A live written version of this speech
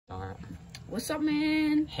What's up,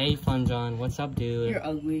 man? Hey, Fun John. What's up, dude? You're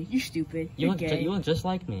ugly. You're stupid. You're gay. You look just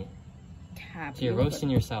like me. Cap. So you're roasting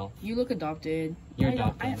yourself. You look adopted. You're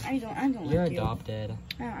adopted. I don't You're like adopted.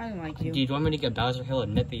 you. I don't like you. Do you want me to get Bowser Hill?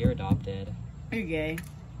 Admit that you're adopted. You're gay.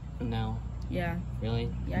 No. Yeah.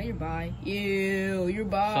 Really? Yeah, you're bi. Ew, you're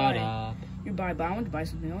bi. Shut up. You're bi, but I want to buy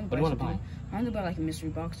something. What do you want to buy? I want to buy like a mystery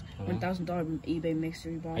box. Okay. $1,000 eBay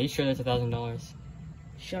mystery box. Are you sure that's $1,000?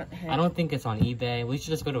 Shut heck. I don't think it's on eBay. We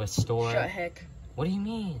should just go to a store. Shut heck. What do you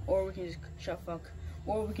mean? Or we can just shut fuck.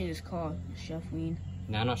 Or we can just call Chef Ween.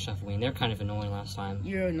 No, not Chef Ween. They're kind of annoying last time.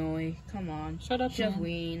 You're annoying. Come on. Shut up, Chef man.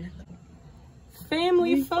 Ween.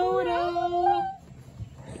 Family photo. Oh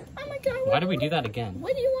my god. Why did we do that again?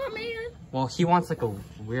 What do you want, man? Well, he wants like a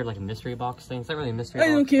weird like mystery box thing. It's not really a mystery box.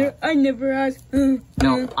 I don't care. I never asked.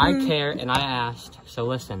 No, I care and I asked. So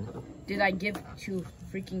listen. Did I give two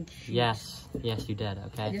freaking sheets? Yes. Yes, you did.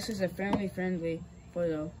 Okay. This is a family-friendly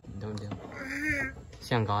photo. Don't do.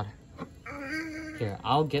 See on God. Here,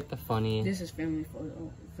 I'll get the funny. This is family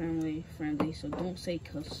photo, family-friendly, so don't say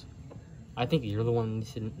cuss. I think you're the one who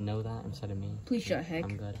needs to know that instead of me. Please shut heck.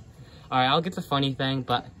 I'm good. All right, I'll get the funny thing,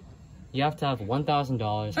 but you have to have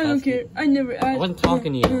 $1,000. I don't care. I never asked. I wasn't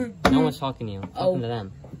talking to you. No one's talking to you. I'm talking to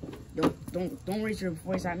them. Don't raise your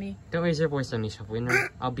voice at me. Don't raise your voice at me, Chef Wiener.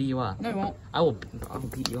 I'll beat you up. No, I won't. I'll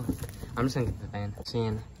beat you up. I'm just gonna get the fan.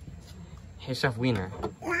 Seeing. Hey, Chef Wiener.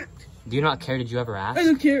 Do you not care? Did you ever ask? I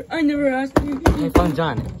don't care. I never asked. Hey, Fun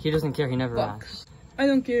John. He doesn't care. He never asked. I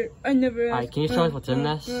don't care. I never asked. Alright, can you show us what's in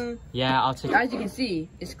this? Yeah, I'll take. As you can see,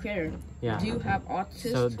 it's clear. Yeah. Do you have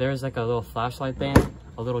autism? So there's like a little flashlight band,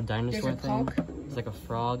 a little dinosaur There's a thing. clock. It's like a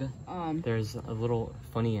frog. There's a little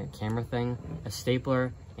funny camera thing, a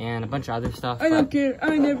stapler, and a bunch of other stuff. I don't care.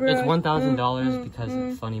 I never It's asked. $1,000 because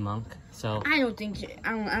it's Funny Monk. So I don't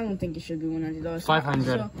think it should be $100.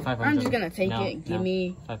 500. 500. I'm just gonna take No, it. Give no.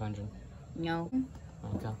 me 500. no.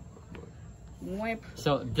 Okay. Wipe.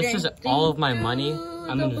 So this is all of my money.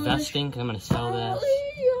 I'm investing because I'm gonna sell this.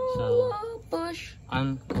 So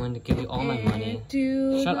I'm going to give you all my money.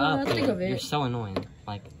 Shut up, Think of dude. You're it. so annoying.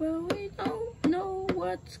 Like, Well, we don't know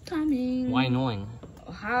what's coming. why annoying?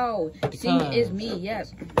 How? Seeing is me,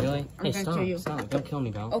 yes. Really? I'm Hey, gonna stop, kill you. stop. Don't kill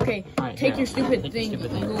me, bro. Okay, Alright, take here. your stupid Take thing, your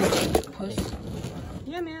stupid you little puss.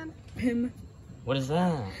 Yeah, man. Him. What is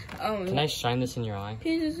that? Can I shine this in your eye?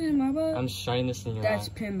 Pieces in my butt. I'm shining this in your That's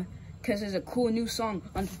eye. Pim. Because it's a cool new song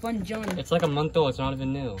on Fun John. It's like a month old. It's not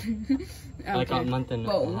even new. Like a Okay. month and a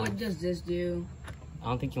But half. what does this do? I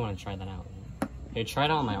don't think you want to try that out. Hey, try it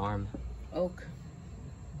out on my arm. Oak.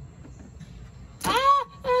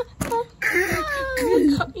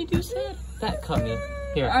 Cut me, dude. That cut me.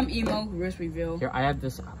 Here. I'm emo. Wrist reveal. Here, I have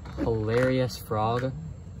this hilarious frog.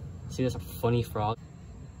 See this funny frog?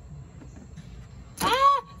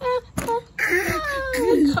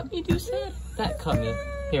 Cut me, dude. That cut me.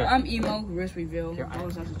 Here. I'm emo. Wrist reveal. Here,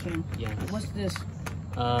 Always have to change. Yeah. What's this?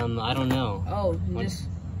 I don't know. Oh, What- this.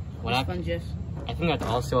 What This happened? fun gif. I think that's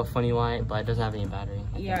also a funny light, but it doesn't have any battery.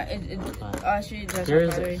 Yeah, it But actually does.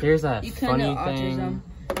 Here's that You funny kinda thing. autism.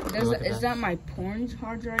 Look at Is that. that my porn's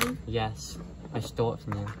hard drive? Yes, I stole it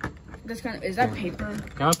from you. That's kind of. Is that paper? I'm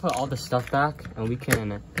gonna put all the stuff back, and we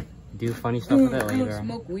can do funny stuff with it later.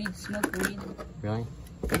 Smoke weed. Smoke weed. Really?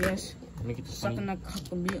 Yes. Let me get the Sucking funny. a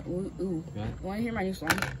cup of meat. Ooh, ooh. Really? Want to hear my new song?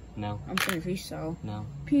 No, I'm saying freestyle. no,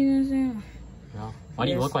 Penis in. no. Why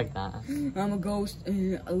do you Yes. look like that? I'm a ghost.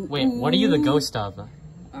 Wait, what are you the ghost of?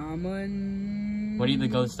 I'm a. What are you the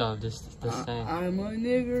ghost of? Just say. I'm a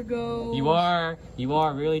nigger ghost. You are,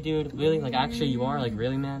 really, dude, really, like, actually, you are, like,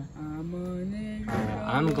 really, man. I'm a nigger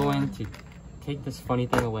Alright, I'm going to take this funny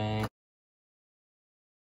thing away.